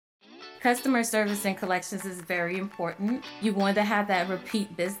Customer service and collections is very important. You want to have that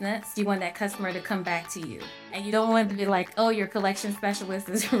repeat business. You want that customer to come back to you. And you don't want to be like, oh, your collection specialist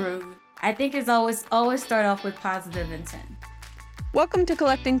is rude. I think it's always start off with positive intent. Welcome to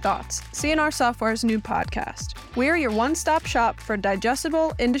Collecting Thoughts, C&R Software's new podcast. We're your one-stop shop for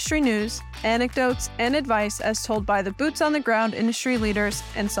digestible industry news, anecdotes, and advice as told by the boots-on-the-ground industry leaders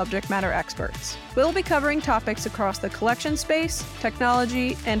and subject matter experts. We'll be covering topics across the collection space,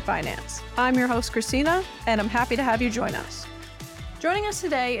 technology, and finance. I'm your host, Christina, and I'm happy to have you join us. Joining us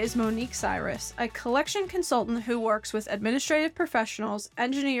today is Monique Cyrus, a collection consultant who works with administrative professionals,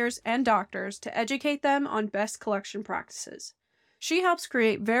 engineers, and doctors to educate them on best collection practices. She helps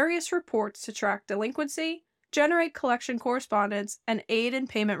create various reports to track delinquency, generate collection correspondence, and aid in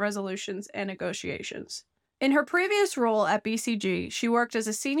payment resolutions and negotiations. In her previous role at BCG, she worked as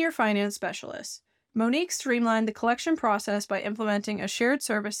a senior finance specialist. Monique streamlined the collection process by implementing a shared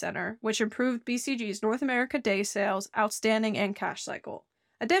service center, which improved BCG's North America day sales, outstanding, and cash cycle.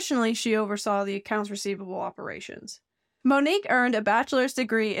 Additionally, she oversaw the accounts receivable operations. Monique earned a bachelor's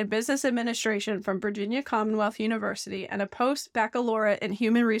degree in business administration from Virginia Commonwealth University and a post-baccalaureate in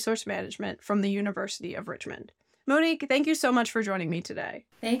human resource management from the University of Richmond. Monique, thank you so much for joining me today.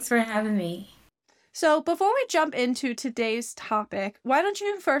 Thanks for having me. So before we jump into today's topic, why don't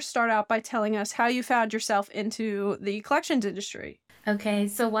you first start out by telling us how you found yourself into the collections industry? Okay,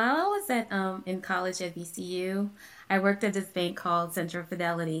 so while I was in college at VCU, I worked at this bank called Central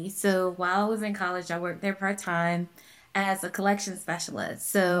Fidelity. So while I was in college, I worked there part-time as a collection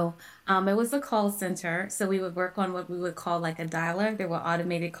specialist. So it was a call center. So we would work on what we would call like a dialer. There were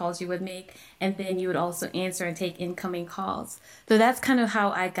automated calls you would make, and then you would also answer and take incoming calls. So that's kind of how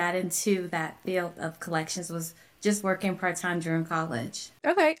I got into that field of collections, was just working part-time during college.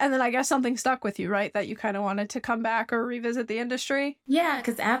 Okay, and then I guess something stuck with you, right? That you kind of wanted to come back or revisit the industry? Yeah,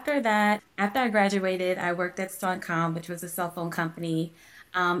 because after I graduated, I worked at Stormcom, which was a cell phone company.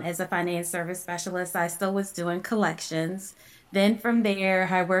 As a finance service specialist, I still was doing collections. Then from there,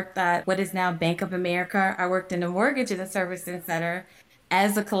 I worked at what is now Bank of America. I worked in a mortgage and a servicing center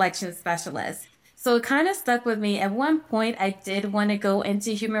as a collection specialist. So it kind of stuck with me. At one point, I did want to go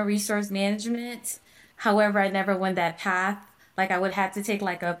into human resource management. However, I never went that path. Like I would have to take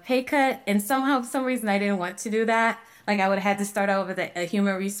like a pay cut. And somehow, for some reason, I didn't want to do that. Like I would have had to start out with a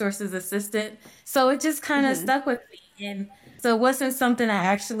human resources assistant. So it just kind of stuck with me. And so it wasn't something I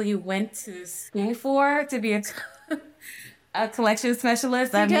actually went to school for, to be a collection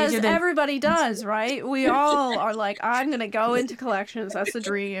specialist. Because everybody does, right? We all are like, I'm going to go into collections. That's the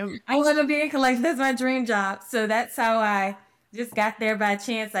dream. I want to be in collections. That's my dream job. So that's how I just got there by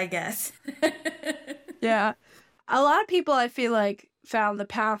chance, I guess. Yeah. A lot of people, I feel like, found the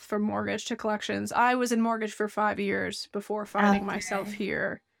path from mortgage to collections. I was in mortgage for 5 years before finding myself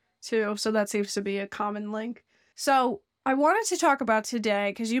here, too. So that seems to be a common link. So I wanted to talk about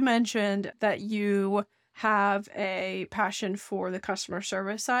today, because you mentioned that you have a passion for the customer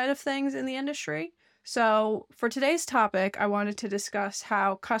service side of things in the industry. So for today's topic, I wanted to discuss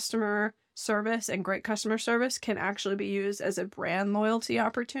how customer service and great customer service can actually be used as a brand loyalty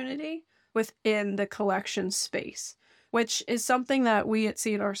opportunity within the collection space, which is something that we at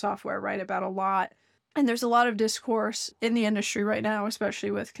C&R Software write about a lot. And there's a lot of discourse in the industry right now, especially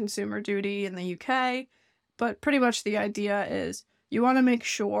with consumer duty in the UK. But pretty much the idea is you want to make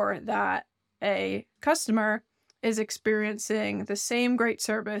sure that a customer is experiencing the same great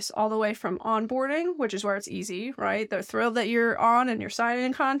service all the way from onboarding, which is where it's easy, right? They're thrilled that you're on and you're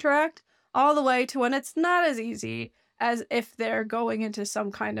signing a contract, all the way to when it's not as easy as if they're going into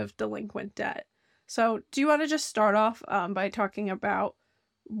some kind of delinquent debt. So do you want to just start off by talking about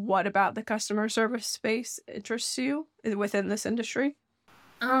what about the customer service space interests you within this industry?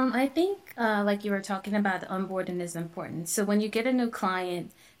 I think, like you were talking about, onboarding is important. So when you get a new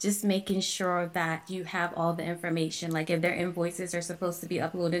client, just making sure that you have all the information, like if their invoices are supposed to be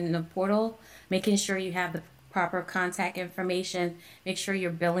uploaded in the portal, making sure you have the proper contact information, make sure you're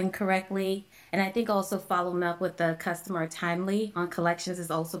billing correctly. And I think also following up with the customer timely on collections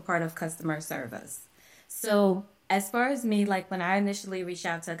is also part of customer service. So as far as me, like when I initially reach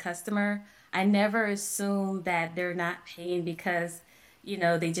out to a customer, I never assume that they're not paying because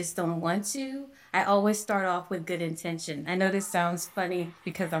they just don't want to. I always start off with good intention. I know this sounds funny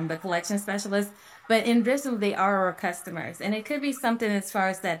because I'm the collection specialist, but in this, they are our customers. And it could be something as far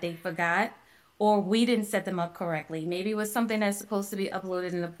as that they forgot or we didn't set them up correctly. Maybe it was something that's supposed to be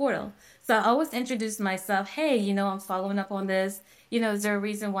uploaded in the portal. So I always introduce myself, hey, I'm following up on this. Is there a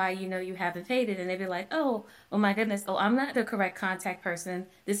reason why, you haven't paid it? And they'd be like, oh my goodness. Oh, I'm not the correct contact person.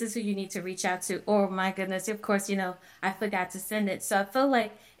 This is who you need to reach out to. Or my goodness, of course, I forgot to send it. So I feel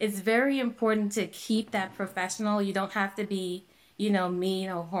like it's very important to keep that professional. You don't have to be, mean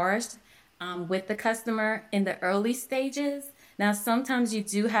or harsh with the customer in the early stages. Now, sometimes you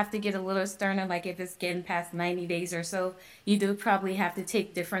do have to get a little sterner, like if it's getting past 90 days or so, you do probably have to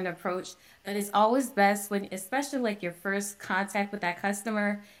take different approach. But it's always best when, especially like your first contact with that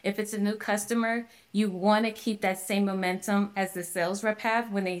customer, if it's a new customer, you want to keep that same momentum as the sales rep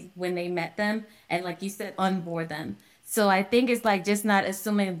have when they met them, and like you said, onboard them. So I think it's like just not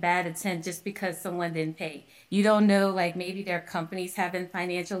assuming bad intent just because someone didn't pay. You don't know, like maybe their company's having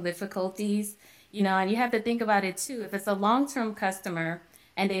financial difficulties, and you have to think about it too. If it's a long-term customer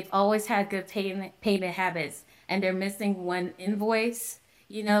and they've always had good payment habits and they're missing one invoice,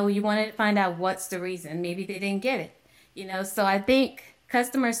 you want to find out what's the reason. Maybe they didn't get it, So I think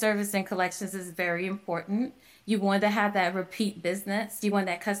customer service and collections is very important. You want to have that repeat business. You want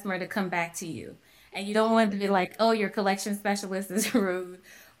that customer to come back to you. And you don't want to be like, oh, your collection specialist is rude,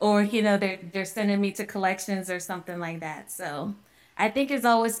 or they're sending me to collections or something like that. So I think it's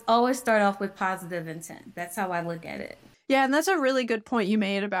always start off with positive intent. That's how I look at it. Yeah, and that's a really good point you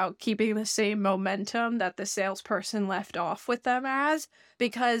made about keeping the same momentum that the salesperson left off with them as,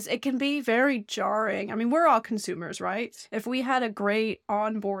 because it can be very jarring. I mean, we're all consumers, right? If we had a great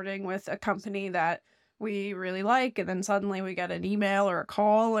onboarding with a company that we really like, and then suddenly we get an email or a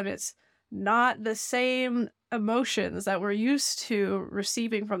call and it's not the same emotions that we're used to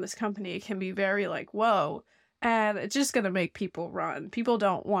receiving from this company, it can be very like, whoa. And it's just going to make people run. People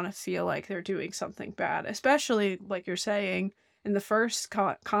don't want to feel like they're doing something bad, especially like you're saying in the first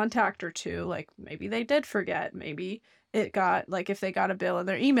contact or two, like maybe they did forget. Maybe it got, like if they got a bill in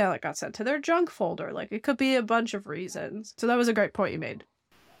their email, it got sent to their junk folder. Like it could be a bunch of reasons. So that was a great point you made.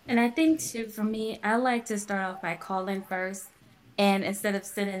 And I think too, for me, I like to start off by calling first. And instead of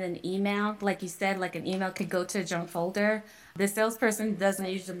sending an email, like you said, like an email could go to a junk folder. The salesperson doesn't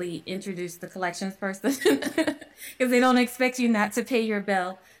usually introduce the collections person because they don't expect you not to pay your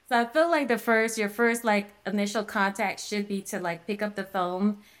bill. So I feel like your first like initial contact should be to like pick up the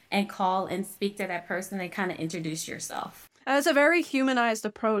phone and call and speak to that person and kind of introduce yourself. And it's a very humanized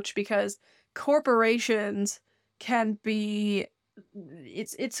approach because corporations can be,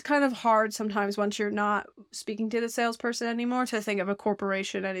 it's kind of hard sometimes once you're not speaking to the salesperson anymore to think of a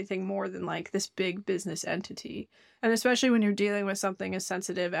corporation anything more than like this big business entity. And especially when you're dealing with something as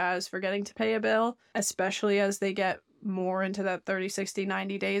sensitive as forgetting to pay a bill, especially as they get more into that 30, 60,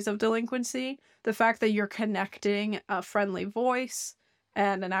 90 days of delinquency, the fact that you're connecting a friendly voice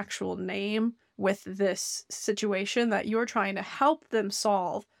and an actual name with this situation that you're trying to help them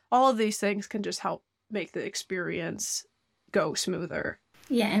solve, all of these things can just help make the experience go smoother.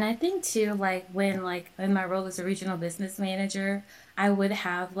 Yeah, and I think too, like when like in my role as a regional business manager, I would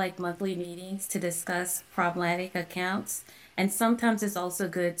have like monthly meetings to discuss problematic accounts. And sometimes it's also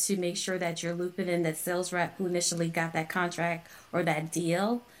good to make sure that you're looping in the sales rep who initially got that contract or that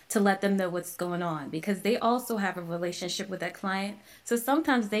deal to let them know what's going on because they also have a relationship with that client. So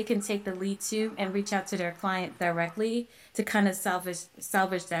sometimes they can take the lead too and reach out to their client directly to kind of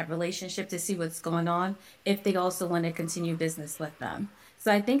salvage that relationship to see what's going on if they also want to continue business with them.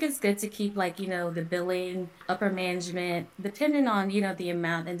 So I think it's good to keep like, the billing, upper management, depending on, the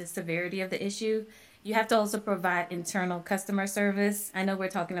amount and the severity of the issue. You have to also provide internal customer service. I know we're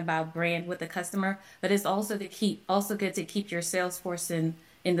talking about brand with the customer, but it's also good to keep your sales force in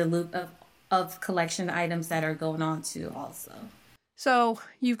the loop of collection items that are going on too also. So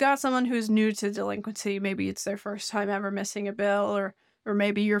you've got someone who's new to delinquency. Maybe it's their first time ever missing a bill, or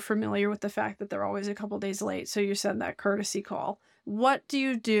maybe you're familiar with the fact that they're always a couple days late. So you send that courtesy call. What do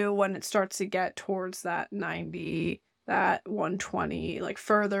you do when it starts to get towards that 90, that 120, like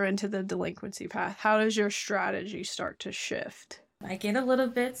further into the delinquency path? How does your strategy start to shift? I get a little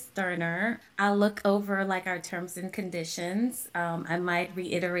bit sterner. I look over like our terms and conditions. I might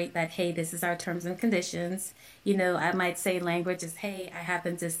reiterate that, hey, this is our terms and conditions. I might say language is, hey, I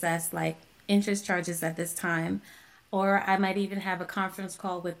happen to assess like interest charges at this time. Or I might even have a conference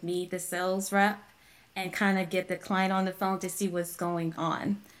call with me, the sales rep, and kind of get the client on the phone to see what's going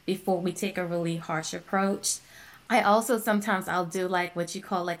on before we take a really harsh approach. I also sometimes I'll do like what you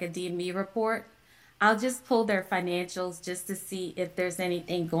call like a DME report. I'll just pull their financials just to see if there's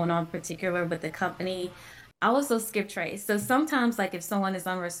anything going on particular with the company. I also skip trace. So sometimes like if someone is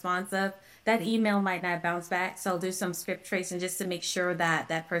unresponsive, that email might not bounce back. So I'll do some skip tracing just to make sure that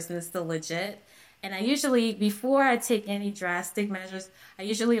that person is still legit. And I usually, before I take any drastic measures, I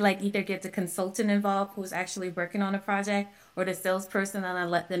usually like either get the consultant involved who's actually working on a project or the salesperson and I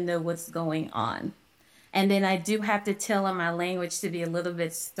let them know what's going on. And then I do have to tailor my language to be a little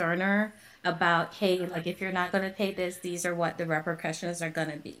bit sterner about, hey, like if you're not going to pay this, these are what the repercussions are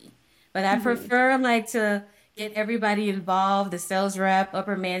going to be. But I Hmm. prefer like to get everybody involved, the sales rep,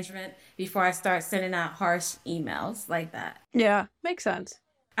 upper management, before I start sending out harsh emails like that. Yeah, makes sense.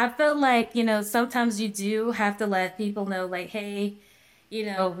 I feel like, sometimes you do have to let people know, like, hey,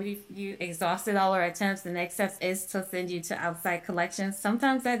 you exhausted all our attempts. The next step is to send you to outside collections.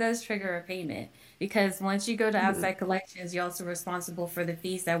 Sometimes that does trigger a payment because once you go to Hmm. outside collections, you're also responsible for the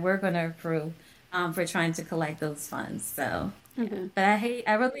fees that we're going to accrue for trying to collect those funds. So, yeah. Hmm. But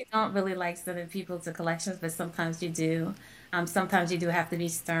I really don't really like sending people to collections, but sometimes you do. Sometimes you do have to be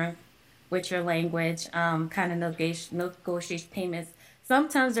stern with your language, kind of negotiate payments.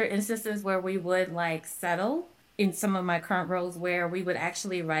 Sometimes there are instances where we would like settle in some of my current roles where we would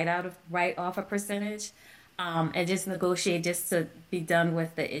actually write off a percentage, and just negotiate just to be done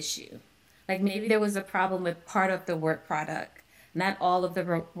with the issue. Like maybe there was a problem with part of the work product, not all of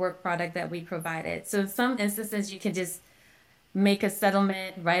the work product that we provided. So in some instances, you can just make a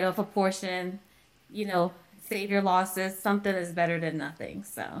settlement, write off a portion, you know, save your losses. Something is better than nothing.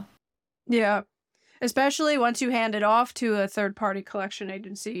 So. Yeah. Especially once you hand it off to a third party collection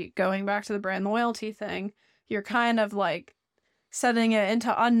agency, going back to the brand loyalty thing, you're kind of like setting it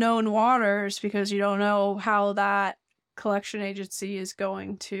into unknown waters because you don't know how that collection agency is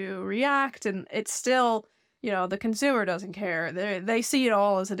going to react. And it's still, the consumer doesn't care. They see it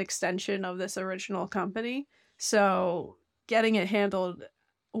all as an extension of this original company. So getting it handled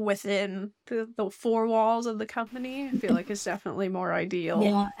within the four walls of the company, I feel like is definitely more ideal.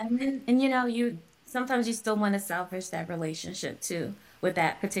 Yeah, and you sometimes you still want to salvage that relationship too with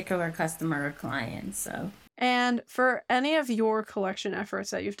that particular customer or client. So, And for any of your collection efforts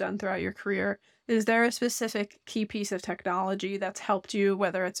that you've done throughout your career, is there a specific key piece of technology that's helped you,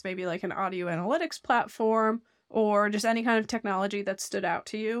 whether it's maybe like an audio analytics platform or just any kind of technology that stood out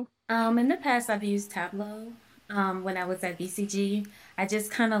to you? in the past, I've used Tableau. When I was at BCG, I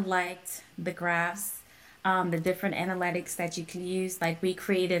just kind of liked the graphs, the different analytics that you can use. Like we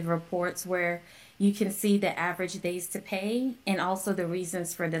created reports where you can see the average days to pay and also the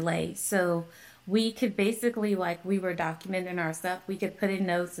reasons for delay. So we could basically, like we were documenting our stuff, we could put in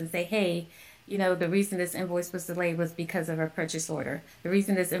notes and say, hey, the reason this invoice was delayed was because of a purchase order. The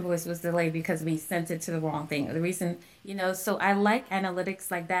reason this invoice was delayed because we sent it to the wrong thing. The reason, so I like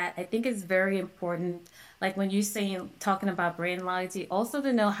analytics like that. I think it's very important. Like when you saying talking about brand loyalty, also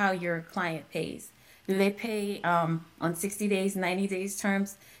to know how your client pays. Do they pay on 60 days, 90 days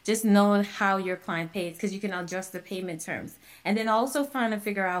terms? Just knowing how your client pays because you can adjust the payment terms. And then also trying to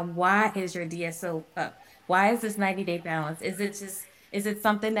figure out why is your DSO up? Why is this 90-day balance? Is it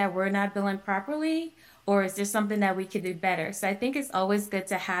something that we're not billing properly? Or is there something that we could do better? So I think it's always good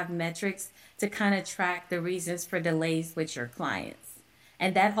to have metrics to kind of track the reasons for delays with your clients.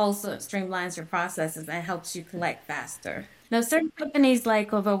 And that also streamlines your processes and helps you collect faster. Now, certain companies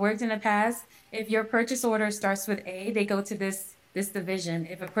like I've worked in the past, if your purchase order starts with A, they go to this division.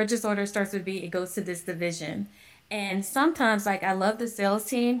 If a purchase order starts with B, it goes to this division. And sometimes, like I love the sales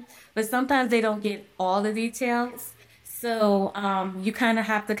team, but sometimes they don't get all the details. So you kind of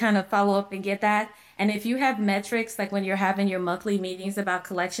have to kind of follow up and get that. And if you have metrics, like when you're having your monthly meetings about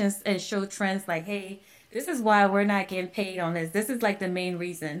collections and show trends, like, hey, this is why we're not getting paid on this. This is like the main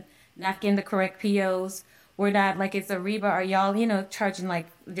reason. Not getting the correct POs. We're not like it's a Reba. Are y'all, charging like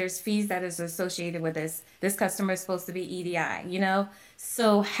there's fees that is associated with this. This customer is supposed to be EDI.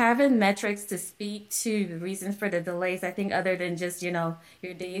 So having metrics to speak to the reasons for the delays, I think other than just, your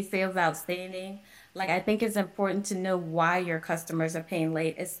day sales outstanding, like I think it's important to know why your customers are paying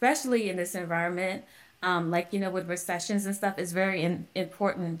late, especially in this environment. Like, with recessions and stuff, it's very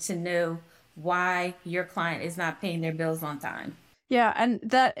important to know why your client is not paying their bills on time. Yeah, and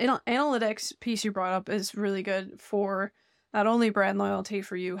that analytics piece you brought up is really good for not only brand loyalty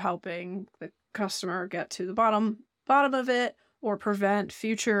for you helping the customer get to the bottom of it or prevent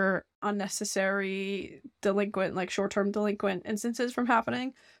future unnecessary delinquent like short-term delinquent instances from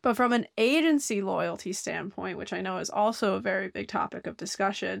happening, but from an agency loyalty standpoint, which I know is also a very big topic of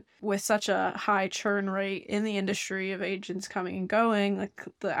discussion with such a high churn rate in the industry of agents coming and going, like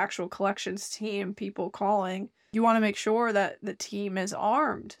the actual collections team, people calling, you want to make sure that the team is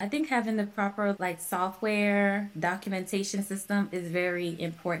armed. I think having the proper like software documentation system is very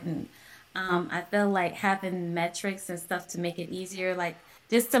important. I feel like having metrics and stuff to make it easier, like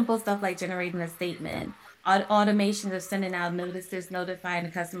just simple stuff like generating a statement, automation of sending out notices, notifying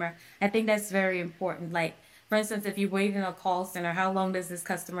the customer. I think that's very important. Like, for instance, if you wait in a call center, how long does this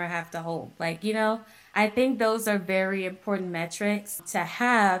customer have to hold? Like, I think those are very important metrics to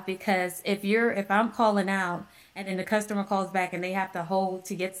have because if I'm calling out and then the customer calls back and they have to hold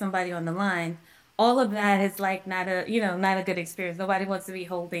to get somebody on the line. All of that is like not a, not a good experience. Nobody wants to be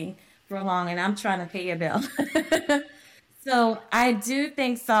holding for long, and I'm trying to pay a bill. So I do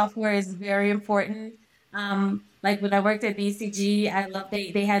think software is very important. Like when I worked at BCG, I love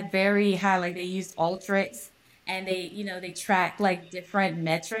they had very high, like they used Alteryx, and they track like different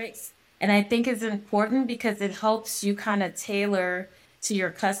metrics. And I think it's important because it helps you kind of tailor to your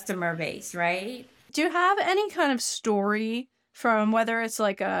customer base, right? Do you have any kind of story from whether it's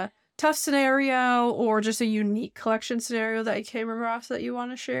like a tough scenario or just a unique collection scenario that you came across that you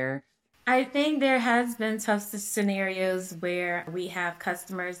want to share? I think there has been tough scenarios where we have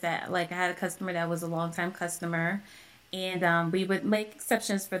customers that, like, I had a customer that was a longtime customer, and we would make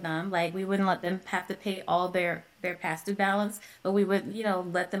exceptions for them. Like, we wouldn't let them have to pay all their past due balance, but we would,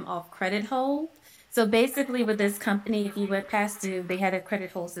 let them off credit hold. So basically, with this company, if you went past due, they had a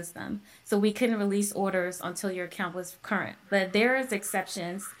credit hold system. So we couldn't release orders until your account was current. But there is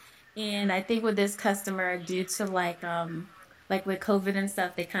exceptions, and I think with this customer, due to like with COVID and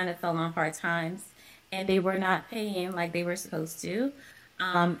stuff, they kind of fell on hard times and they were not paying like they were supposed to.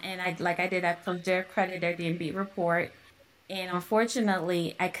 And I did, I from their credit, their DMB report. And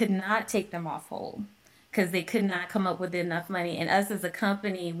unfortunately, I could not take them off hold because they could not come up with enough money. And us as a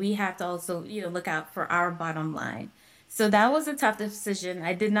company, we have to also, look out for our bottom line. So that was a tough decision.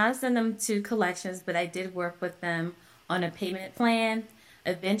 I did not send them to collections, but I did work with them on a payment plan.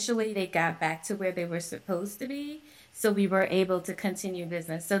 Eventually, they got back to where they were supposed to be. So we were able to continue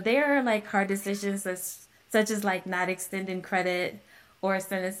business. So there are like hard decisions such as like not extending credit or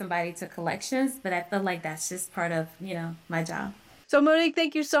sending somebody to collections, but I feel like that's just part of, my job. So, Monique,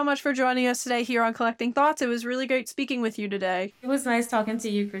 thank you so much for joining us today here on Collecting Thoughts. It was really great speaking with you today. It was nice talking to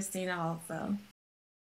you, Christina, also.